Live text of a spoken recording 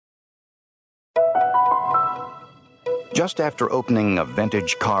Just after opening a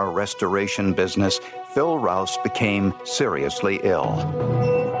vintage car restoration business, Phil Rouse became seriously ill.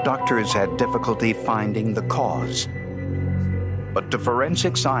 Doctors had difficulty finding the cause. But to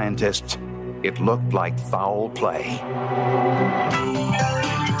forensic scientists, it looked like foul play.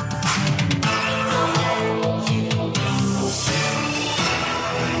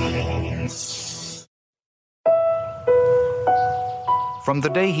 From the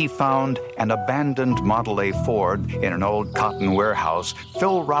day he found an abandoned Model A Ford in an old cotton warehouse,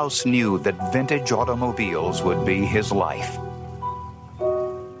 Phil Rouse knew that vintage automobiles would be his life.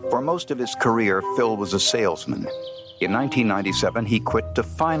 For most of his career, Phil was a salesman. In 1997, he quit to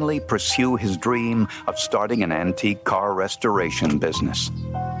finally pursue his dream of starting an antique car restoration business.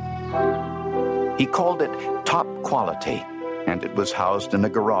 He called it Top Quality, and it was housed in a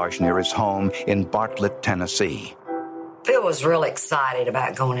garage near his home in Bartlett, Tennessee. Phil was real excited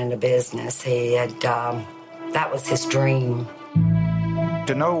about going into business. He had, that was his dream.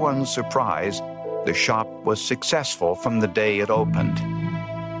 To no one's surprise, the shop was successful from the day it opened.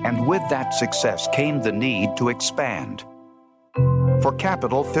 And with that success came the need to expand. For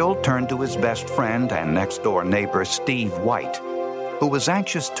capital, Phil turned to his best friend and next-door neighbor, Steve White, who was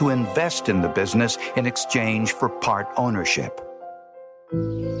anxious to invest in the business in exchange for part ownership.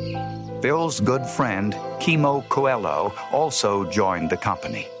 Phil's good friend, Kimo Coelho, also joined the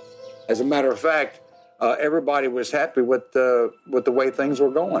company. As a matter of fact, everybody was happy with the way things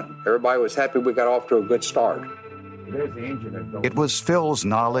were going. Everybody was happy we got off to a good start. It was Phil's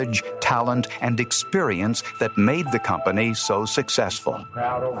knowledge, talent, and experience that made the company so successful.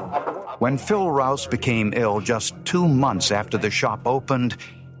 When Phil Rouse became ill just 2 months after the shop opened,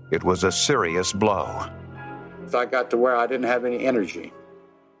 it was a serious blow. I got to where I didn't have any energy,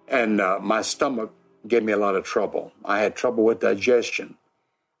 and my stomach gave me a lot of trouble. I had trouble with digestion.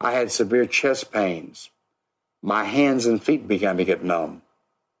 I had severe chest pains. My hands and feet began to get numb.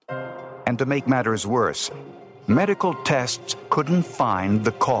 And to make matters worse, medical tests couldn't find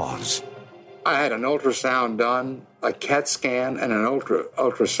the cause. I had an ultrasound done, a CAT scan, and an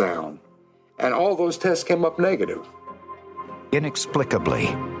ultrasound. And all those tests came up negative. Inexplicably,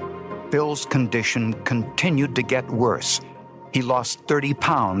 Phil's condition continued to get worse. He lost 30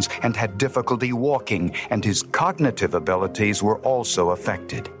 pounds and had difficulty walking, and his cognitive abilities were also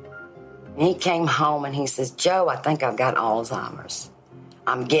affected. He came home and he says, "Joe, I think I've got Alzheimer's.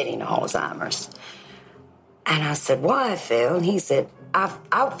 I'm getting Alzheimer's." And I said, "Why, Phil?" And he said, I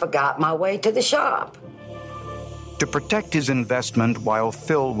forgot my way to the shop. To protect his investment while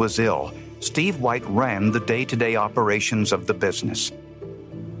Phil was ill, Steve White ran the day-to-day operations of the business.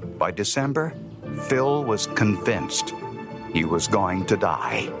 By December, Phil was convinced he was going to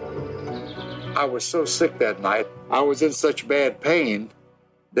die. I was so sick that night. I was in such bad pain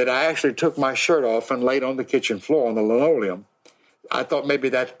that I actually took my shirt off and laid on the kitchen floor on the linoleum. I thought maybe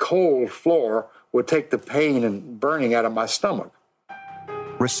that cold floor would take the pain and burning out of my stomach.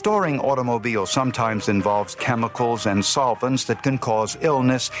 Restoring automobiles sometimes involves chemicals and solvents that can cause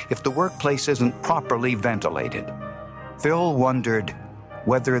illness if the workplace isn't properly ventilated. Phil wondered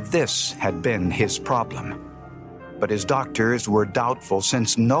whether this had been his problem. But his doctors were doubtful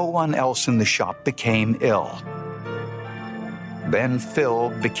since no one else in the shop became ill. Then Phil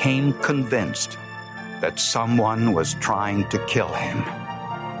became convinced that someone was trying to kill him.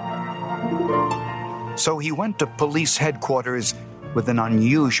 So he went to police headquarters with an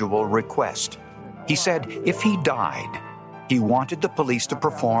unusual request. He said if he died, he wanted the police to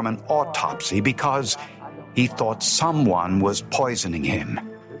perform an autopsy because he thought someone was poisoning him.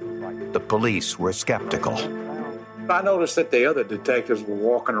 The police were skeptical. I noticed that the other detectives were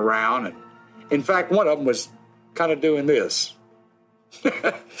walking around, and in fact, one of them was kind of doing this.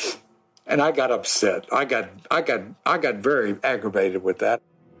 And I got upset. I got very aggravated with that.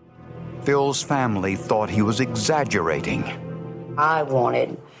 Phil's family thought he was exaggerating. I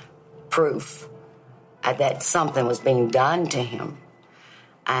wanted proof that something was being done to him.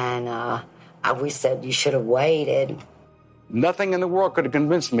 And we said, you should have waited. Nothing in the world could have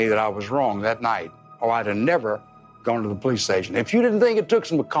convinced me that I was wrong that night, or I'd have never gone to the police station. If you didn't think it took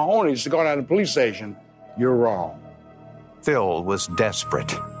some cojones to go down to the police station, you're wrong. Phil was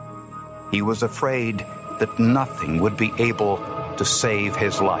desperate. He was afraid that nothing would be able to save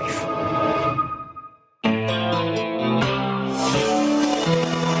his life.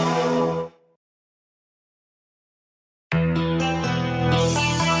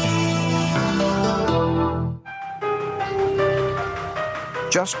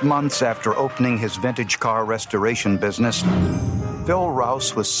 Just months after opening his vintage car restoration business, Phil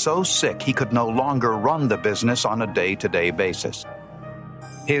Rouse was so sick he could no longer run the business on a day-to-day basis.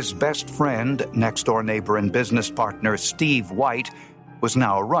 His best friend, next-door neighbor and business partner Steve White, was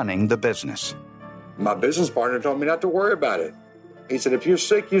now running the business. My business partner told me not to worry about it. He said, if you're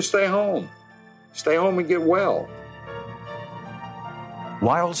sick, you stay home. Stay home and get well.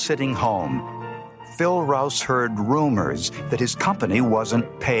 While sitting home, Phil Rouse heard rumors that his company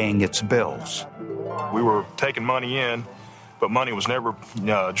wasn't paying its bills. We were taking money in, but money was never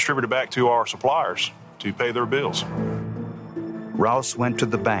distributed back to our suppliers to pay their bills. Rouse went to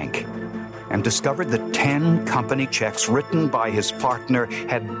the bank and discovered that 10 company checks written by his partner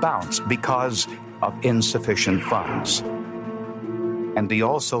had bounced because of insufficient funds. And he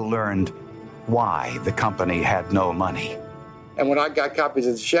also learned why the company had no money. And when I got copies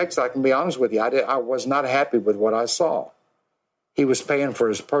of the checks, I can be honest with you, I was not happy with what I saw. He was paying for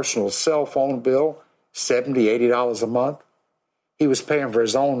his personal cell phone bill, $70, $80 a month. He was paying for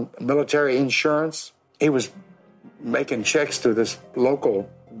his own military insurance. He was making checks to this local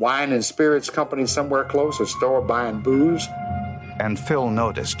wine and spirits company somewhere close, a store buying booze. And Phil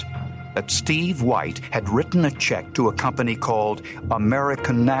noticed that Steve White had written a check to a company called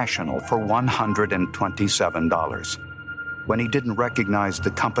American National for $127. When he didn't recognize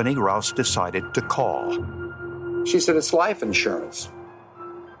the company, Rouse decided to call. She said, it's life insurance.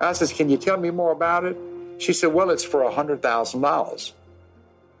 I said, can you tell me more about it? She said, well, it's for $100,000.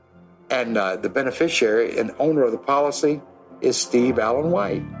 And the beneficiary and owner of the policy is Steve Allen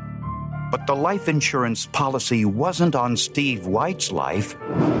White. But the life insurance policy wasn't on Steve White's life.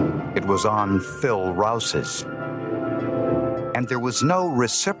 It was on Phil Rouse's. And there was no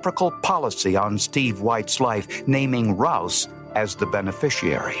reciprocal policy on Steve White's life naming Rouse as the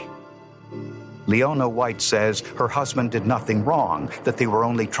beneficiary. Leona White says her husband did nothing wrong, that they were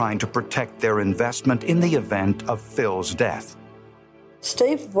only trying to protect their investment in the event of Phil's death.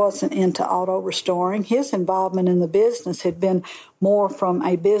 Steve wasn't into auto restoring. His involvement in the business had been more from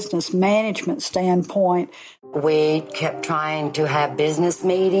a business management standpoint. We kept trying to have business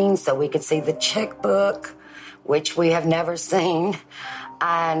meetings so we could see the checkbook, which we have never seen.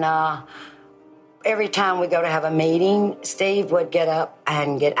 And every time we go to have a meeting, Steve would get up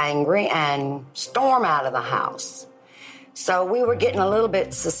and get angry and storm out of the house. So we were getting a little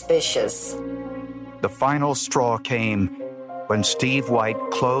bit suspicious. The final straw came when Steve White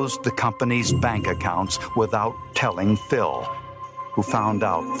closed the company's bank accounts without telling Phil, who found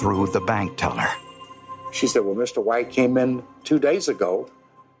out through the bank teller. She said, well, Mr. White came in 2 days ago,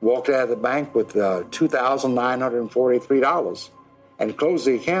 walked out of the bank with $2,943 and closed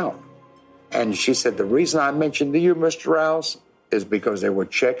the account. And she said, the reason I mentioned to you, Mr. Rouse, is because there were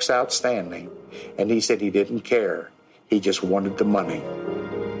checks outstanding. And he said he didn't care. He just wanted the money.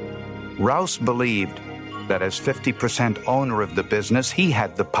 Rouse believed that as 50% owner of the business, he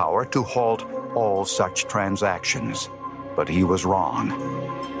had the power to halt all such transactions. But he was wrong.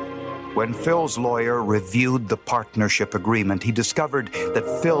 When Phil's lawyer reviewed the partnership agreement, he discovered that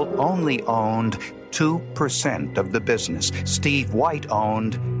Phil only owned 2% of the business. Steve White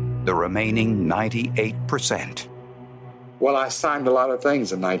owned the remaining 98%. Well, I signed a lot of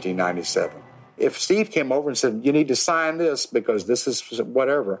things in 1997. If Steve came over and said, you need to sign this because this is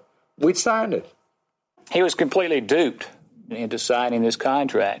whatever, we'd sign it. He was completely duped into signing this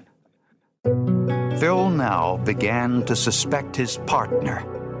contract. Phil now began to suspect his partner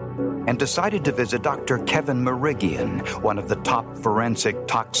and decided to visit Dr. Kevin Merigian, one of the top forensic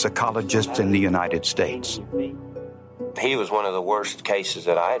toxicologists in the United States. He was one of the worst cases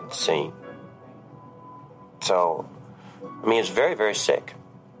that I had seen. So, I mean, he was very, very sick.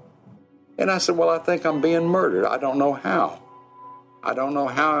 And I said, well, I think I'm being murdered. I don't know how. I don't know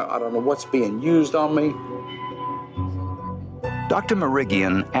what's being used on me. Dr.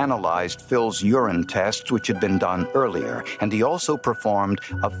 Merigian analyzed Phil's urine tests, which had been done earlier, and he also performed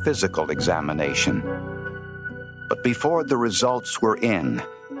a physical examination. But before the results were in,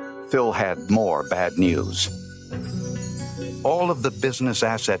 Phil had more bad news. All of the business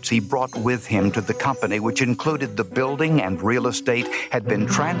assets he brought with him to the company, which included the building and real estate, had been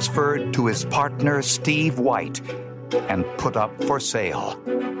transferred to his partner, Steve White, and put up for sale.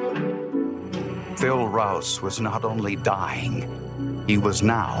 Phil Rouse was not only dying, he was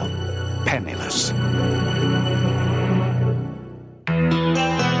now penniless.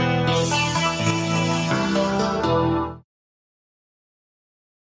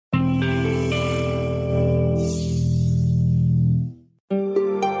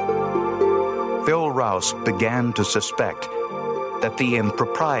 Phil Rouse began to suspect that the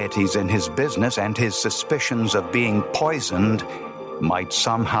improprieties in his business and his suspicions of being poisoned might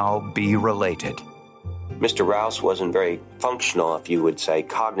somehow be related. Mr. Rouse wasn't very functional, if you would say,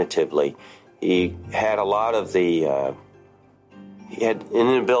 cognitively. He had a lot of the He had an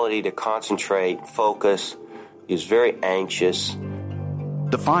inability to concentrate, focus. He was very anxious.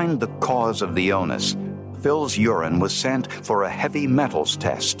 To find the cause of the illness, Phil's urine was sent for a heavy metals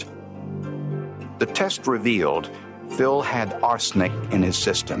test. The test revealed Phil had arsenic in his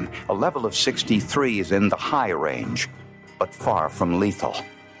system. A level of 63 is in the high range, but far from lethal.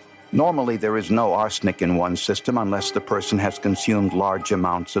 Normally, there is no arsenic in one's system unless the person has consumed large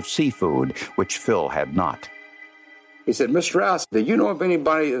amounts of seafood, which Phil had not. He said, Mr. Rouse, do you know of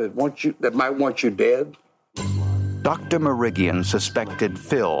anybody that might want you dead? Dr. Merigian suspected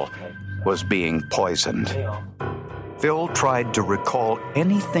Phil was being poisoned. Phil tried to recall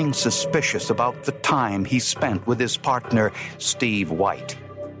anything suspicious about the time he spent with his partner, Steve White.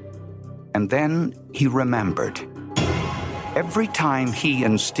 And then he remembered. Every time he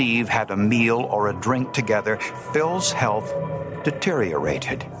and Steve had a meal or a drink together, Phil's health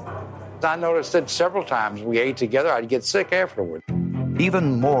deteriorated. I noticed that several times we ate together, I'd get sick afterward.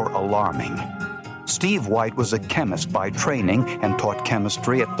 Even more alarming, Steve White was a chemist by training and taught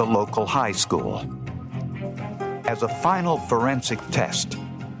chemistry at the local high school. As a final forensic test,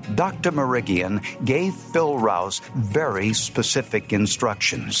 Dr. Merigian gave Phil Rouse very specific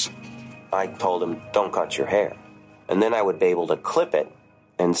instructions. I told him, don't cut your hair. And then I would be able to clip it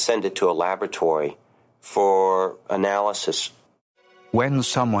and send it to a laboratory for analysis. When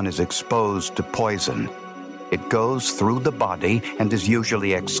someone is exposed to poison, it goes through the body and is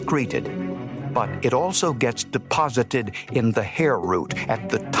usually excreted. But it also gets deposited in the hair root at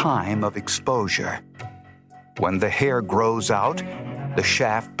the time of exposure. When the hair grows out, the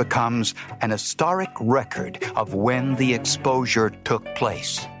shaft becomes an historic record of when the exposure took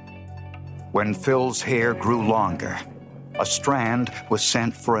place. When Phil's hair grew longer, a strand was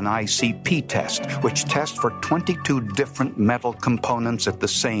sent for an ICP test, which tests for 22 different metal components at the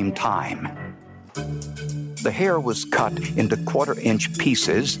same time. The hair was cut into quarter-inch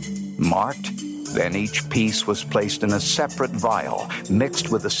pieces, marked, then each piece was placed in a separate vial, mixed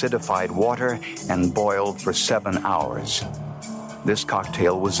with acidified water, and boiled for 7 hours. This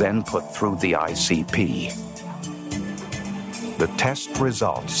cocktail was then put through the ICP. The test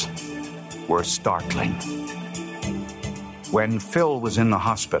results were startling. When Phil was in the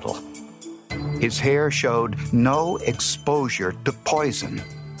hospital, his hair showed no exposure to poison.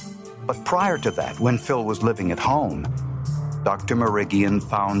 But prior to that, when Phil was living at home, Dr. Merigian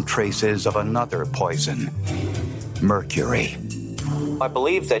found traces of another poison, mercury. I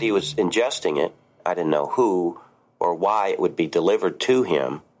believed that he was ingesting it. I didn't know who or why it would be delivered to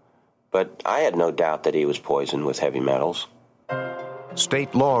him, but I had no doubt that he was poisoned with heavy metals.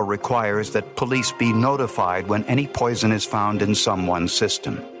 State law requires that police be notified when any poison is found in someone's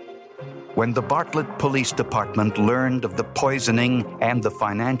system. When the Bartlett Police Department learned of the poisoning and the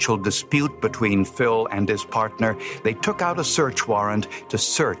financial dispute between Phil and his partner, they took out a search warrant to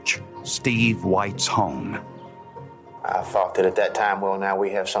search Steve White's home. I thought that at that time, well, now we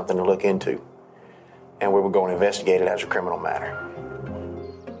have something to look into, and we were going to investigate it as a criminal matter.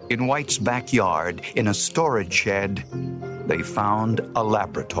 In White's backyard, in a storage shed, they found a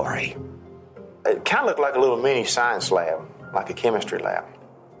laboratory. It kind of looked like a little mini science lab, like a chemistry lab.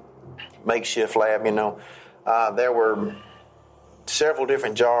 Makeshift lab, you know. There were several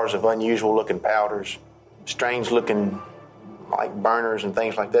different jars of unusual-looking powders, strange-looking, like burners and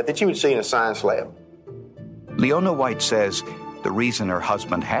things like that you would see in a science lab. Leona White says the reason her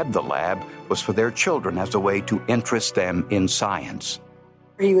husband had the lab was for their children as a way to interest them in science.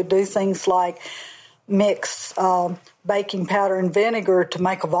 He would do things like mix baking powder and vinegar to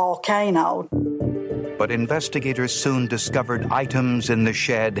make a volcano. But investigators soon discovered items in the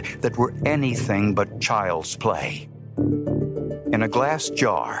shed that were anything but child's play. In a glass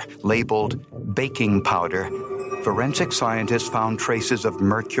jar labeled baking powder, forensic scientists found traces of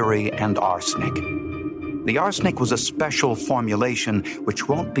mercury and arsenic. The arsenic was a special formulation which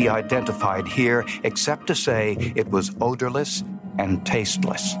won't be identified here except to say it was odorless and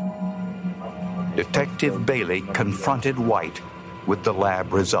tasteless. Detective Bailey confronted White with the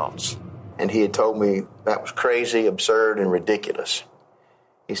lab results. And he had told me that was crazy, absurd, and ridiculous.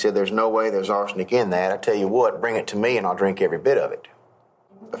 He said, there's no way there's arsenic in that. I tell you what, bring it to me and I'll drink every bit of it.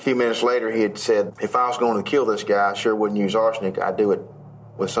 A few minutes later, he had said, if I was going to kill this guy, I sure wouldn't use arsenic. I'd do it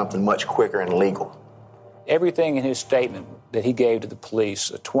with something much quicker and legal. Everything in his statement that he gave to the police,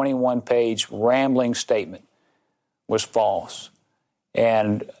 a 21-page rambling statement, was false.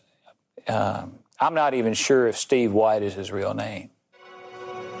 And I'm not even sure if Steve White is his real name.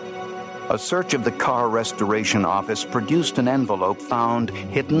 A search of the car restoration office produced an envelope found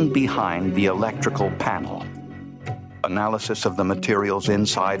hidden behind the electrical panel. Analysis of the materials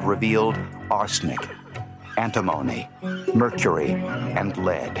inside revealed arsenic, antimony, mercury, and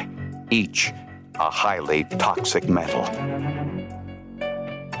lead, each a highly toxic metal.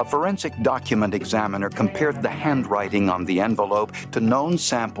 A forensic document examiner compared the handwriting on the envelope to known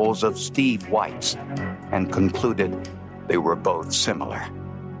samples of Steve White's and concluded they were both similar.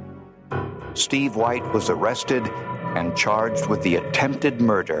 Steve White was arrested and charged with the attempted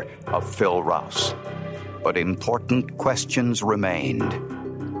murder of Phil Rouse. But important questions remained.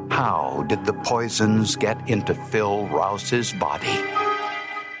 How did the poisons get into Phil Rouse's body?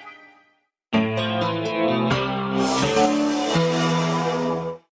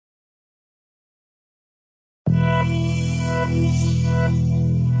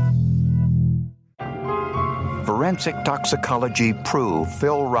 Forensic toxicology proved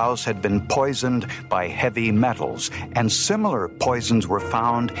Phil Rouse had been poisoned by heavy metals, and similar poisons were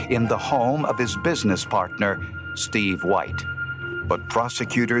found in the home of his business partner, Steve White. But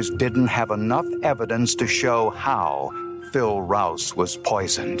prosecutors didn't have enough evidence to show how Phil Rouse was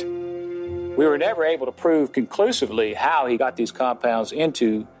poisoned. We were never able to prove conclusively how he got these compounds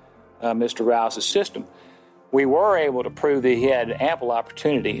into Mr. Rouse's system. We were able to prove that he had ample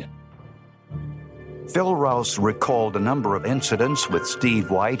opportunity. Phil Rouse recalled a number of incidents with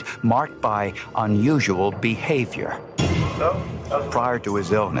Steve White marked by unusual behavior. Prior to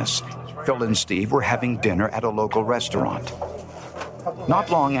his illness, Phil and Steve were having dinner at a local restaurant. Not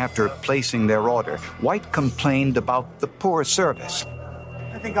long after placing their order, White complained about the poor service.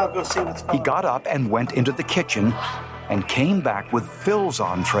 I think I'll go see what's going on. He got up and went into the kitchen and came back with Phil's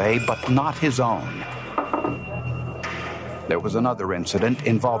entree, but not his own. There was another incident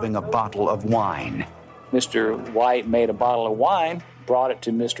involving a bottle of wine. Mr. White made a bottle of wine, brought it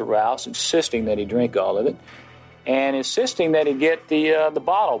to Mr. Rouse, insisting that he drink all of it, and insisting that he get the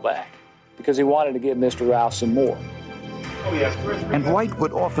bottle back, because he wanted to give Mr. Rouse some more. And White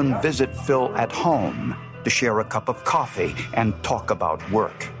would often visit Phil at home to share a cup of coffee and talk about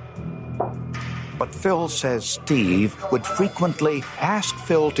work. But Phil says Steve would frequently ask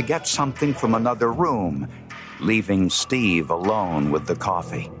Phil to get something from another room, leaving Steve alone with the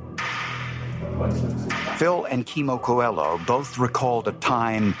coffee. Phil and Kimo Coelho both recalled a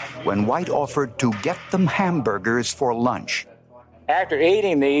time when White offered to get them hamburgers for lunch. After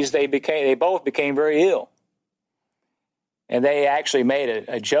eating these, they both became very ill. And they actually made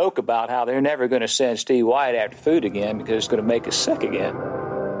a joke about how they're never going to send Steve White after food again because it's going to make us sick again.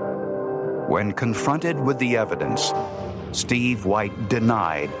 When confronted with the evidence, Steve White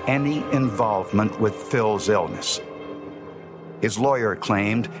denied any involvement with Phil's illness. His lawyer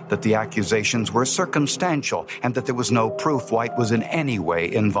claimed that the accusations were circumstantial and that there was no proof White was in any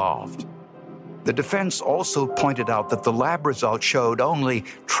way involved. The defense also pointed out that the lab results showed only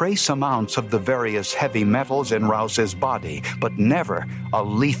trace amounts of the various heavy metals in Rouse's body, but never a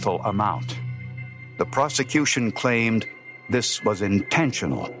lethal amount. The prosecution claimed this was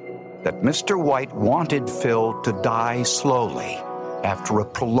intentional, that Mr. White wanted Phil to die slowly after a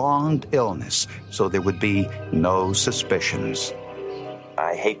prolonged illness so there would be no suspicions.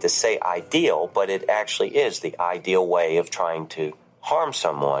 I hate to say ideal, but it actually is the ideal way of trying to harm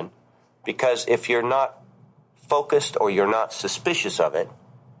someone. Because if you're not focused or you're not suspicious of it,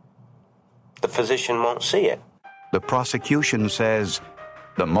 the physician won't see it. The prosecution says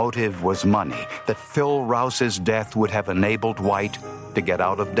the motive was money, that Phil Rouse's death would have enabled White to get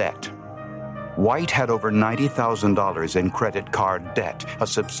out of debt. White had over $90,000 in credit card debt, a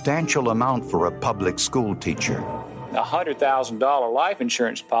substantial amount for a public school teacher. A $100,000 life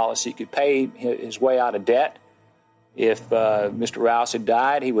insurance policy could pay his way out of debt. If Mr. Rouse had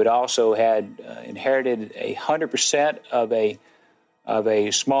died, he would also had inherited 100% of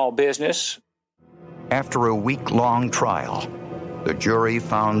a small business. After a week-long trial, the jury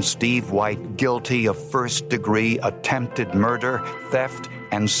found Steve White guilty of first-degree attempted murder, theft,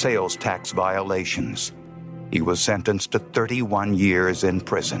 and sales tax violations. He was sentenced to 31 years in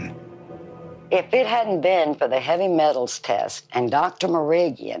prison. If it hadn't been for the heavy metals test and Dr.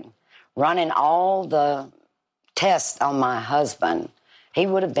 Merigian running all the tests on my husband, he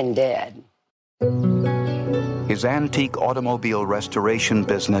would have been dead. His antique automobile restoration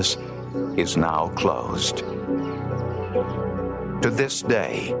business is now closed. To this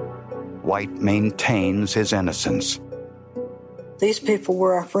day, White maintains his innocence. These people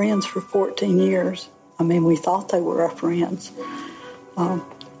were our friends for 14 years. I mean, we thought they were our friends.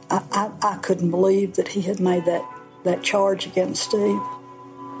 I couldn't believe that he had made that charge against Steve.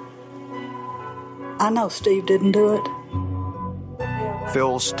 I know Steve didn't do it.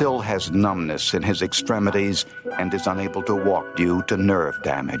 Phil still has numbness in his extremities and is unable to walk due to nerve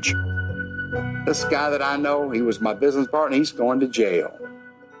damage. This guy that I know, he was my business partner, he's going to jail.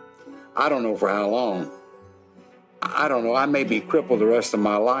 I don't know for how long. I don't know, I may be crippled the rest of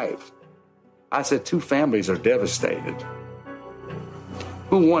my life. I said, 2 families are devastated.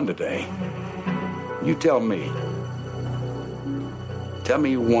 Who won today? You tell me. Tell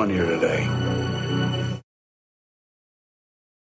me who won here today.